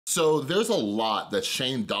So there's a lot that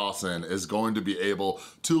Shane Dawson is going to be able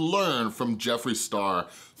to learn from Jeffree Star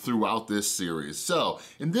throughout this series. So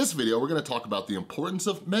in this video, we're gonna talk about the importance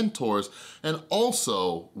of mentors, and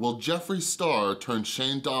also, will Jeffree Star turn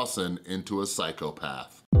Shane Dawson into a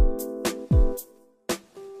psychopath?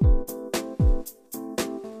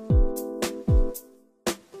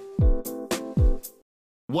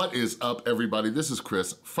 What is up, everybody? This is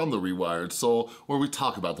Chris from The Rewired Soul, where we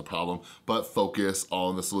talk about the problem, but focus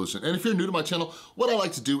on the solution. And if you're new to my channel, what I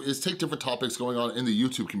like to do is take different topics going on in the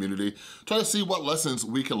YouTube community, try to see what lessons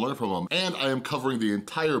we can learn from them. And I am covering the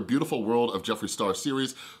entire Beautiful World of Jeffree Star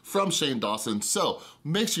series from Shane Dawson, so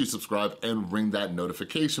make sure you subscribe and ring that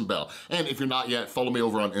notification bell. And if you're not yet, follow me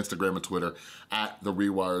over on Instagram and Twitter at The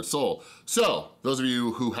Rewired Soul. So, those of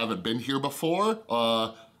you who haven't been here before,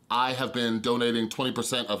 I have been donating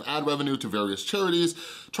 20% of ad revenue to various charities,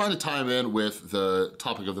 trying to tie them in with the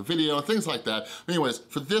topic of the video and things like that. Anyways,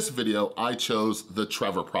 for this video, I chose the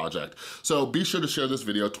Trevor Project. So be sure to share this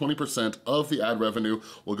video. 20% of the ad revenue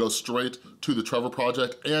will go straight to the Trevor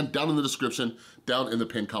Project, and down in the description, down in the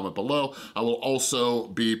pinned comment below, I will also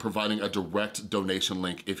be providing a direct donation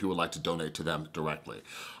link if you would like to donate to them directly,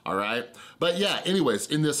 all right? But yeah, anyways,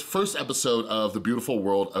 in this first episode of The Beautiful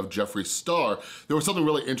World of Jeffree Star, there was something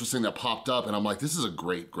really interesting that popped up, and I'm like, this is a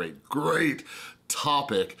great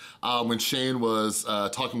topic when Shane was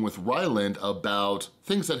talking with Ryland about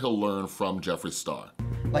things that he'll learn from Jeffree Star.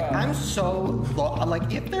 Like, I'm so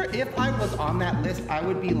like, if I was on that list, I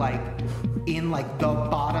would be like in like the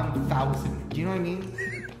bottom 1,000. Do you know what I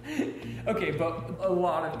mean? Okay, but a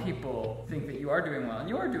lot of people think that you are doing well, and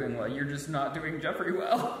you are doing well. You're just not doing Jeffree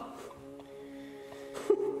well.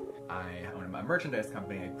 I own a merchandise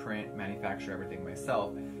company. I print, manufacture everything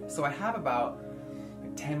myself. So I have about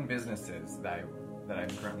 10 businesses that I'm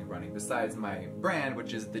currently running, besides my brand,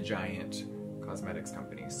 which is the giant cosmetics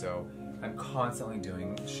company. So I'm constantly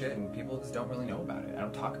doing shit, and people just don't really know about it. I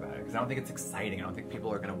don't talk about it because I don't think it's exciting. I don't think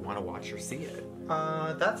people are gonna want to watch or see it.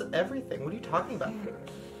 That's everything. What are you talking about?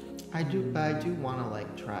 I do want to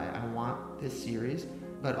like try. I want this series,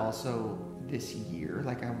 but also this year,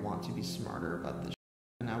 like I want to be smarter about this,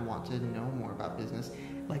 and I want to know more about business,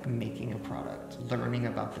 like making a product, learning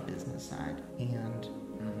about the business side, and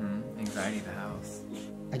anxiety in the house.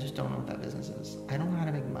 I just don't know what that business is. I don't know how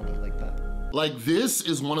to make money like that. Like, this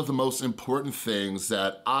is one of the most important things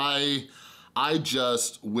that I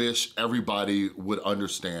just wish everybody would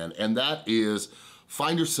understand, and that is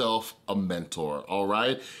find yourself a mentor, all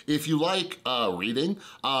right? If you like reading,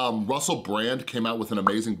 Russell Brand came out with an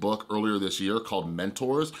amazing book earlier this year called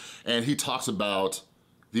Mentors, and he talks about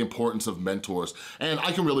the importance of mentors. And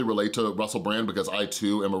I can really relate to Russell Brand because I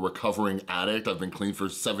too am a recovering addict. I've been clean for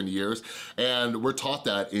 7 years, and we're taught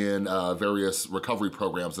that in various recovery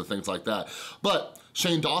programs and things like that. But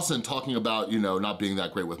Shane Dawson talking about, you know, not being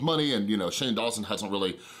that great with money, and, you know, Shane Dawson hasn't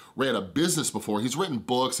really ran a business before. He's written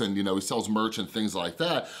books and, you know, he sells merch and things like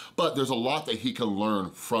that, but there's a lot that he can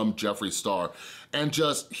learn from Jeffree Star. And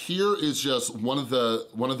just here is just one of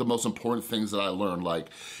the most important things that I learned. Like,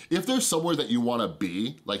 if there's somewhere that you wanna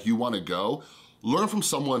be, like you wanna go, learn from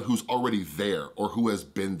someone who's already there or who has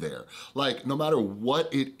been there. Like, no matter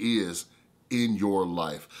what it is in your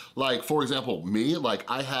life. Like, for example, me, like,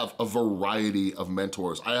 I have a variety of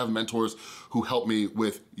mentors. I have mentors who help me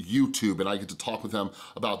with YouTube, and I get to talk with them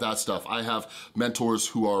about that stuff. I have mentors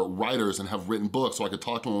who are writers and have written books, so I could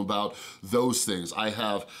talk to them about those things. I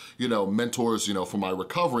have, you know, mentors, you know, for my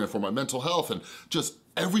recovery and for my mental health and just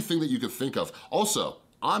everything that you could think of. Also,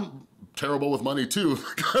 I'm terrible with money too,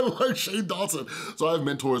 kind of like Shane Dawson. So I have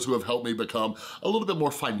mentors who have helped me become a little bit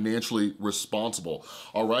more financially responsible,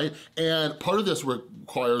 all right? And part of this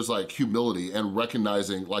requires like humility and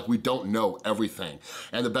recognizing like we don't know everything.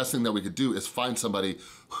 And the best thing that we could do is find somebody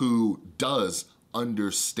who does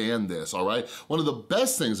understand this, all right? One of the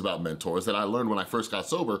best things about mentors that I learned when I first got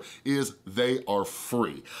sober is they are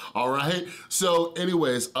free, all right? So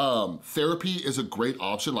anyways, therapy is a great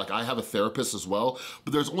option. Like, I have a therapist as well,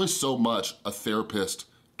 but there's only so much a therapist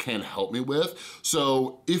can help me with.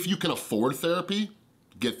 So if you can afford therapy,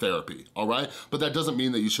 get therapy, all right? But that doesn't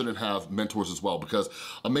mean that you shouldn't have mentors as well, because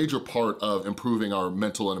a major part of improving our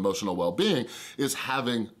mental and emotional well-being is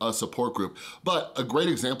having a support group. But a great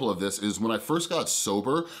example of this is when I first got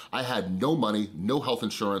sober, I had no money, no health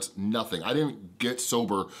insurance, nothing. I didn't get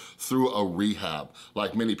sober through a rehab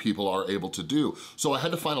like many people are able to do. So I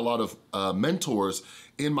had to find a lot of mentors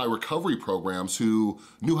in my recovery programs who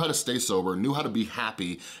knew how to stay sober, knew how to be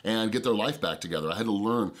happy, and get their life back together. I had to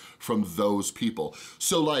learn from those people.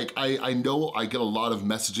 So like, I know I get a lot of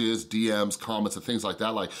messages, DMs, comments, and things like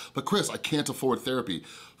that, like, but Chris, I can't afford therapy.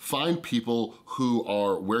 Find people who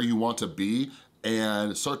are where you want to be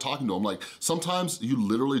and start talking to them. Like, sometimes you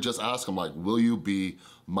literally just ask them, like, will you be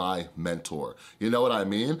my mentor? You know what I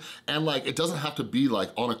mean? And like, it doesn't have to be like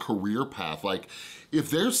on a career path. Like, if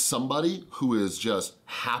there's somebody who is just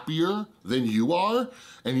happier than you are,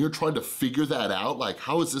 and you're trying to figure that out, like,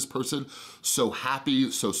 how is this person so happy,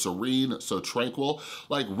 so serene, so tranquil?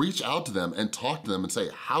 Like, reach out to them and talk to them and say,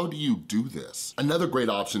 how do you do this? Another great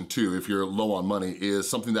option too, if you're low on money, is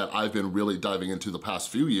something that I've been really diving into the past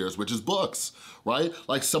few years, which is books, right?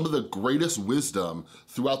 Like, some of the greatest wisdom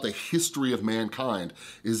throughout the history of mankind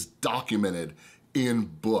is documented in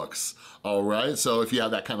books, all right? So if you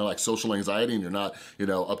have that kind of like social anxiety and you're not, you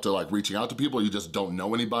know, up to like reaching out to people, you just don't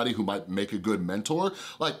know anybody who might make a good mentor,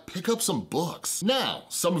 like, pick up some books. Now,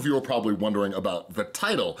 some of you are probably wondering about the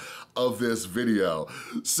title of this video.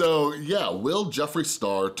 So yeah, will Jeffree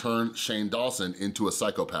Star turn Shane Dawson into a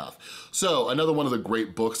psychopath? So another one of the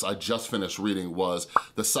great books I just finished reading was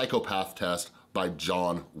The Psychopath Test by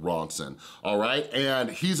Jon Ronson, all right? And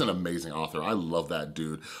he's an amazing author. I love that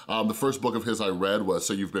dude. The first book of his I read was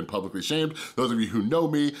So You've Been Publicly Shamed. Those of you who know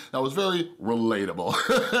me, that was very relatable.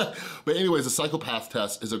 But anyways, The Psychopath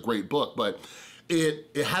Test is a great book, but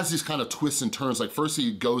it has these kind of twists and turns. Like, first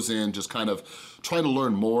he goes in just kind of trying to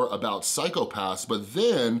learn more about psychopaths, but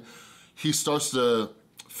then he starts to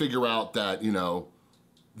figure out that, you know,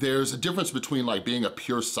 there's a difference between like being a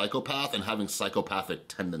pure psychopath and having psychopathic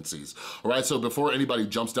tendencies, all right? So before anybody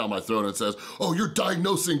jumps down my throat and says, oh, you're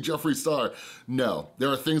diagnosing Jeffree Star. No, there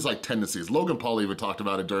are things like tendencies. Logan Paul even talked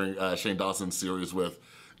about it during Shane Dawson's series with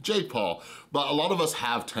Jake Paul, but a lot of us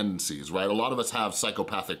have tendencies, right? A lot of us have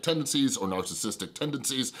psychopathic tendencies or narcissistic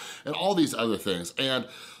tendencies and all these other things. And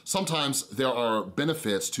sometimes there are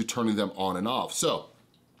benefits to turning them on and off. So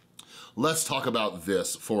let's talk about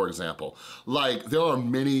this, for example. Like, there are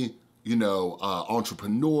many, you know,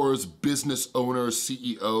 entrepreneurs, business owners,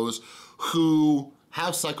 CEOs who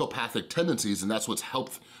have psychopathic tendencies, and that's what's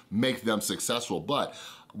helped make them successful. But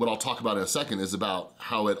what I'll talk about in a second is about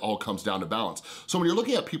how it all comes down to balance. So when you're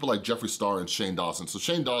looking at people like Jeffree Star and Shane Dawson, so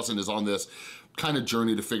Shane Dawson is on this kind of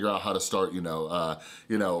journey to figure out how to start,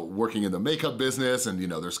 working in the makeup business, and, you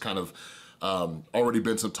know, there's kind of already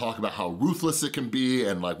been some talk about how ruthless it can be,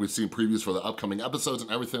 and like we've seen previews for the upcoming episodes and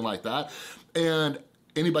everything like that. And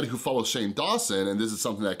anybody who follows Shane Dawson, and this is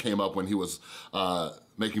something that came up when he was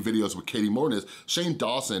making videos with Katie Morton, is Shane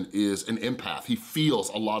Dawson is an empath. He feels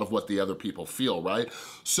a lot of what the other people feel, right?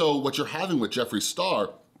 So what you're having with Jeffree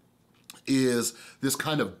Star is this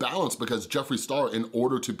kind of balance, because Jeffree Star, in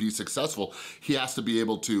order to be successful, he has to be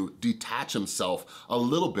able to detach himself a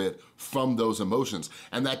little bit from those emotions.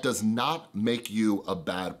 And that does not make you a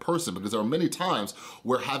bad person, because there are many times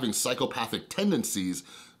where having psychopathic tendencies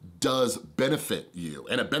does benefit you,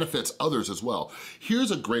 and it benefits others as well.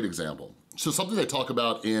 Here's a great example. So something they talk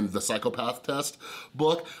about in the Psychopath Test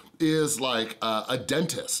book is like a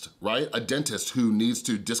dentist, right? A dentist who needs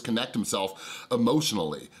to disconnect himself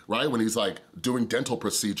emotionally, right? When he's like doing dental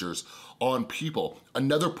procedures on people.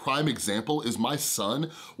 Another prime example is my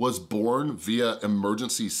son was born via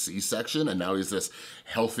emergency C-section, and now he's this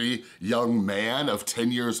healthy young man of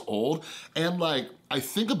 10 years old. And like, I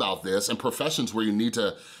think about this in professions where you need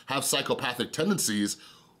to have psychopathic tendencies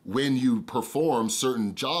when you perform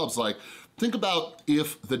certain jobs. Like, think about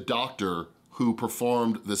if the doctor who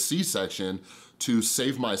performed the C-section to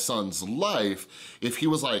save my son's life, if he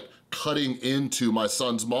was like cutting into my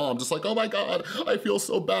son's mom, just like, oh my God, I feel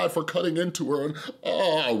so bad for cutting into her, and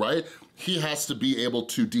oh, right? He has to be able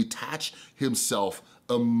to detach himself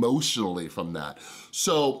emotionally from that.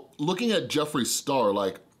 So looking at Jeffree Star,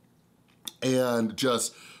 like, and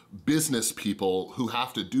just business people who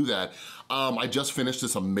have to do that. I just finished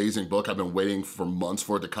this amazing book. I've been waiting for months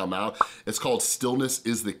for it to come out. It's called Stillness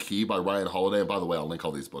is the Key by Ryan Holiday. And by the way, I'll link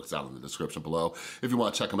all these books down in the description below if you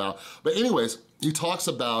want to check them out. But anyways, he talks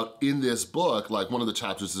about in this book, like one of the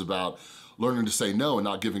chapters is about learning to say no and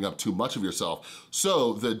not giving up too much of yourself.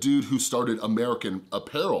 So the dude who started American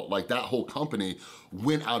Apparel, like that whole company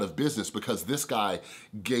went out of business because this guy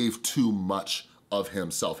gave too much of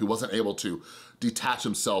himself. He wasn't able to detach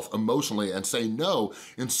himself emotionally and say no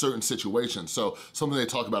in certain situations. So something they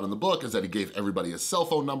talk about in the book is that he gave everybody his cell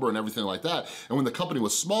phone number and everything like that. And when the company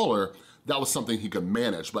was smaller, that was something he could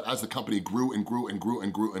manage. But as the company grew and grew and grew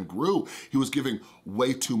and grew and grew, he was giving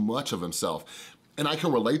way too much of himself. And I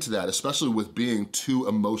can relate to that, especially with being too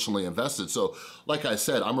emotionally invested. So like I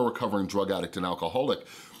said, I'm a recovering drug addict and alcoholic.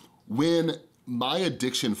 When my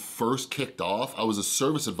addiction first kicked off, I was a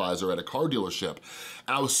service advisor at a car dealership,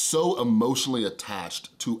 and I was so emotionally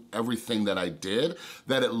attached to everything that I did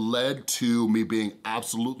that it led to me being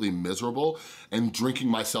absolutely miserable and drinking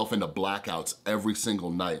myself into blackouts every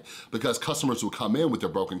single night, because customers would come in with their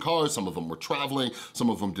broken cars. Some of them were traveling,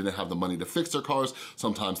 some of them didn't have the money to fix their cars,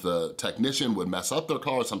 sometimes the technician would mess up their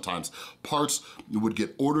car, sometimes parts would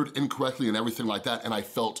get ordered incorrectly and everything like that, and I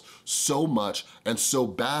felt so much and so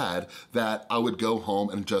bad that I would go home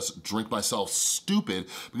and just drink myself stupid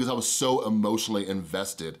because I was so emotionally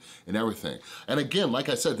invested in everything. And again, like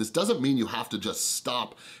I said, this doesn't mean you have to just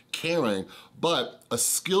stop caring, but a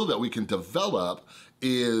skill that we can develop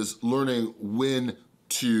is learning when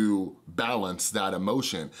to balance that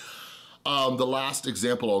emotion. The last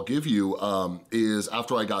example I'll give you is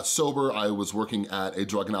after I got sober, I was working at a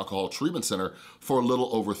drug and alcohol treatment center for a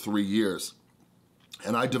little over 3 years.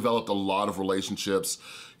 And I developed a lot of relationships,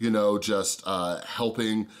 you know, just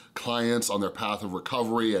helping clients on their path of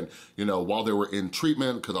recovery and, you know, while they were in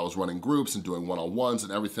treatment, because I was running groups and doing one-on-ones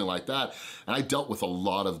and everything like that. And I dealt with a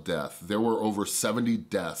lot of death. There were over 70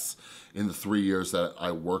 deaths in the 3 years that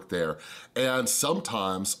I worked there. And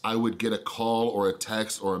sometimes I would get a call or a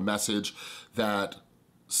text or a message that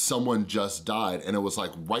someone just died, and it was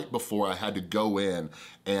like right before I had to go in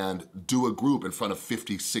and do a group in front of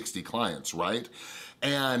 50, 60 clients, right?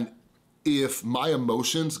 And if my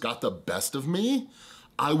emotions got the best of me,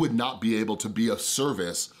 I would not be able to be of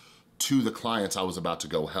service to the clients I was about to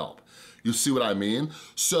go help. You see what I mean?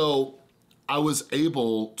 So I was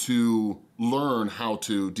able to learn how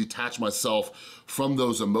to detach myself from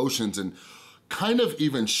those emotions and kind of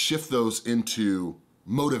even shift those into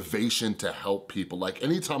motivation to help people. Like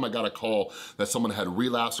anytime I got a call that someone had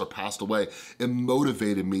relapsed or passed away, it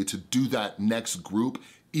motivated me to do that next group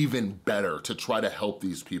even better, to try to help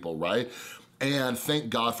these people, right? And thank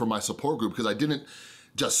God for my support group, because I didn't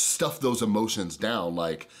just stuff those emotions down.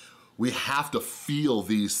 Like, we have to feel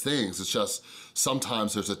these things. It's just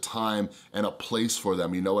sometimes there's a time and a place for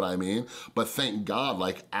them, you know what I mean? But thank God,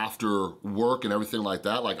 like after work and everything like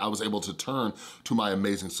that, like I was able to turn to my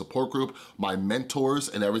amazing support group, my mentors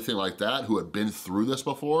and everything like that who had been through this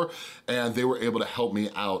before, and they were able to help me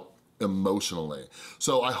out emotionally.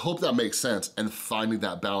 So I hope that makes sense and finding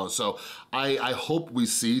that balance. So I hope we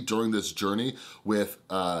see during this journey with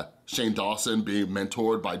Shane Dawson being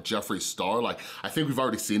mentored by Jeffree Star. Like, I think we've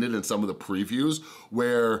already seen it in some of the previews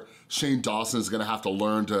where Shane Dawson is gonna have to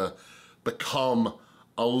learn to become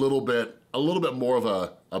a little bit more of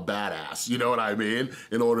a badass, you know what I mean?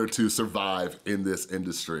 In order to survive in this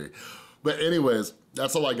industry. But anyways,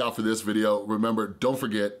 that's all I got for this video. Remember, don't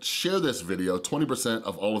forget, share this video. 20%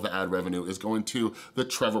 of all of the ad revenue is going to the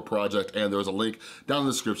Trevor Project, and there's a link down in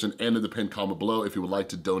the description and in the pinned comment below if you would like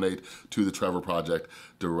to donate to the Trevor Project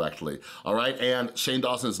directly. All right, and Shane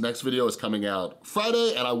Dawson's next video is coming out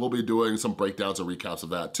Friday, and I will be doing some breakdowns and recaps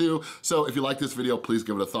of that too. So if you like this video, please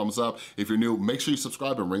give it a thumbs up. If you're new, make sure you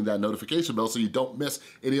subscribe and ring that notification bell so you don't miss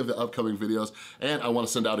any of the upcoming videos. And I wanna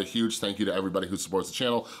send out a huge thank you to everybody who supports the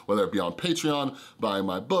channel, whether it be on Patreon, buying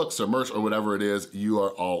my books or merch or whatever it is. You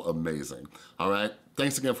are all amazing. All right,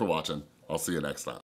 thanks again for watching. I'll see you next time.